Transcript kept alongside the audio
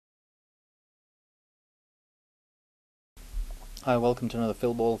Hi, welcome to another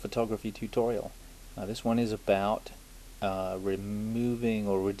Philball photography tutorial. This one is about removing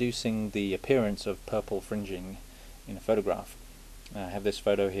or reducing the appearance of purple fringing in a photograph. I have this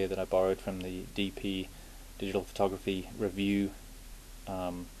photo here that I borrowed from the DP Digital Photography Review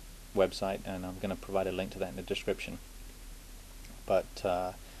website, and I'm going to provide a link to that in the description. But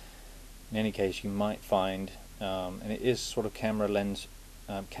in any case, you might find, and it is sort of camera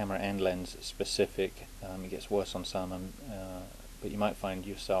and lens specific. It gets worse on some, but you might find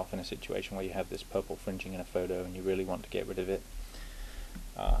yourself in a situation where you have this purple fringing in a photo and you really want to get rid of it.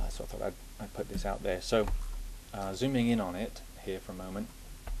 So I thought I'd put this out there. So zooming in on it here for a moment,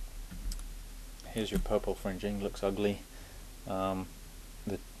 here's your purple fringing. Looks ugly.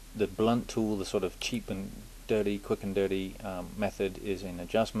 The blunt tool, the sort of cheap and dirty, quick and dirty method, is in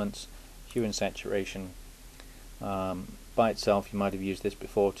adjustments, hue and saturation. By itself, you might have used this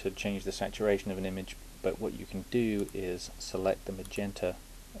before to change the saturation of an image, but what you can do is select the magenta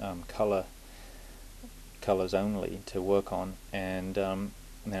colors only to work on. And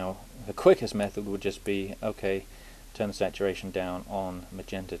now the quickest method would just be, okay, turn the saturation down on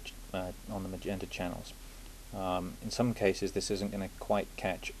magenta on the magenta channels. In some cases, this isn't going to quite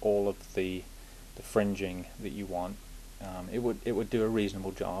catch all of the fringing that you want. It would do a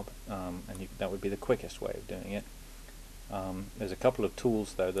reasonable job, and that would be the quickest way of doing it. There's a couple of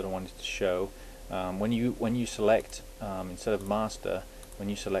tools though that I wanted to show. When you select, instead of master, when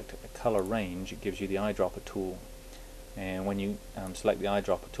you select a color range, it gives you the eyedropper tool, and when you select the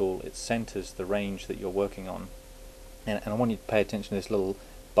eyedropper tool, it centers the range that you're working on. And I want you to pay attention to this little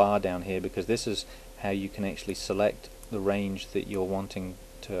bar down here, because this is how you can actually select the range that you're wanting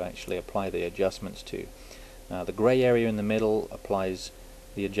to actually apply the adjustments to. The gray area in the middle applies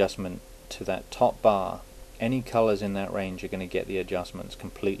the adjustment to that top bar. Any colors in that range are going to get the adjustments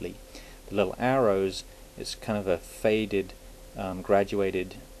completely. The little arrows, it's kind of a faded,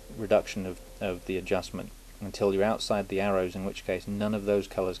 graduated reduction of the adjustment until you're outside the arrows, in which case none of those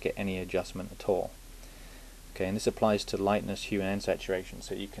colors get any adjustment at all. Okay, and this applies to lightness, hue, and saturation,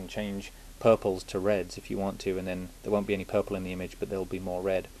 so you can change purples to reds if you want to, and then there won't be any purple in the image, but there'll be more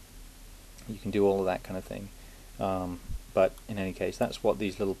red. You can do all of that kind of thing. But in any case, that's what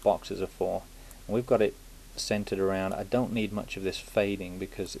these little boxes are for. And we've got it centered around. I don't need much of this fading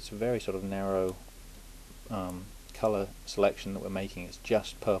because it's a very sort of narrow color selection that we're making. It's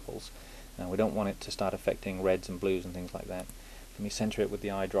just purples, and we don't want it to start affecting reds and blues and things like that. Let me center it with the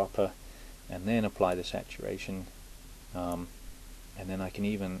eyedropper and then apply the saturation, and then I can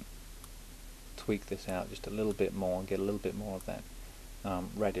even tweak this out just a little bit more and get a little bit more of that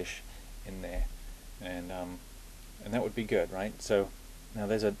reddish in there, and that would be good, right? So now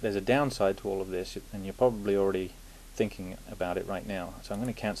there's a downside to all of this, and you're probably already thinking about it right now. So I'm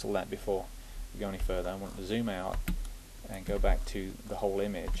going to cancel that before we go any further. I want to zoom out and go back to the whole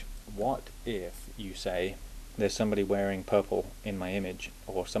image. What if you say there's somebody wearing purple in my image,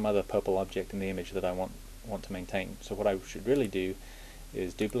 or some other purple object in the image that I want to maintain? So what I should really do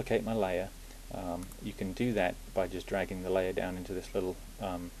is duplicate my layer. You can do that by just dragging the layer down into this little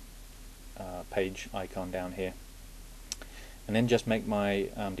page icon down here, and then just make my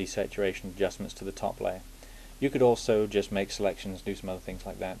desaturation adjustments to the top layer. You could also just make selections, do some other things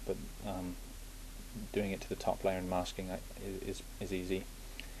like that, but doing it to the top layer and masking is easy.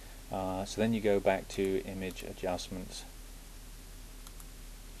 So then you go back to image adjustments,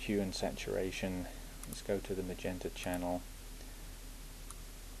 hue and saturation. Let's go to the magenta channel.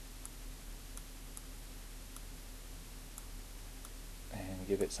 And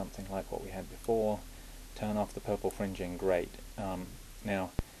give it something like what we had before. Turn off the purple fringing. Great.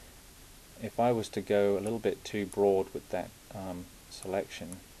 Now, if I was to go a little bit too broad with that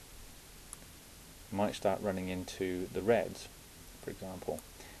selection, I might start running into the reds, for example,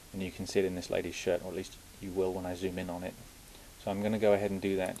 and you can see it in this lady's shirt, or at least you will when I zoom in on it. So I'm going to go ahead and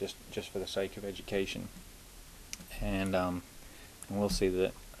do that just for the sake of education, and we'll see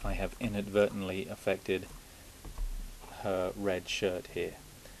that I have inadvertently affected her red shirt here.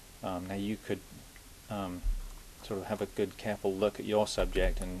 Now you could sort of have a good careful look at your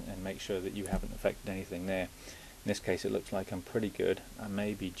subject and make sure that you haven't affected anything there. In this case it looks like I'm pretty good. I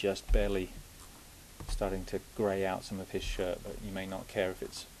may be just barely starting to grey out some of his shirt, but you may not care if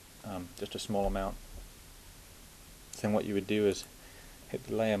it's just a small amount. So then what you would do is hit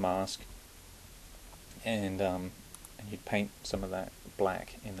the layer mask, and you'd paint some of that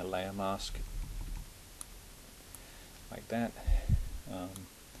black in the layer mask like that.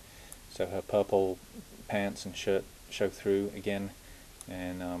 So her purple pants and shirt show through again,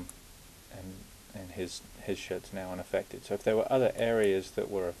 and his shirt's now unaffected. So if there were other areas that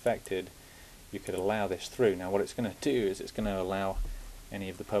were affected, you could allow this through. Now what it's going to do is it's going to allow any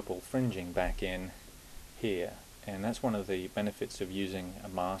of the purple fringing back in here, and that's one of the benefits of using a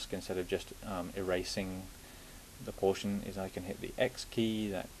mask instead of just erasing the portion, is I can hit the X key,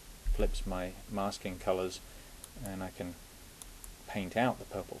 that flips my masking colors, and I can paint out the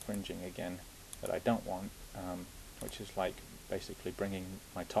purple fringing again that I don't want, which is like basically bringing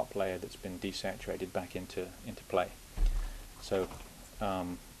my top layer that's been desaturated back into play. So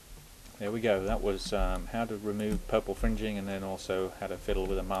there we go. That was how to remove purple fringing, and then also how to fiddle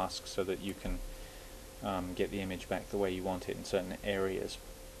with a mask so that you can get the image back the way you want it in certain areas.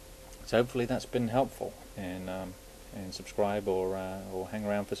 So hopefully that's been helpful, and subscribe or hang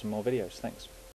around for some more videos. Thanks.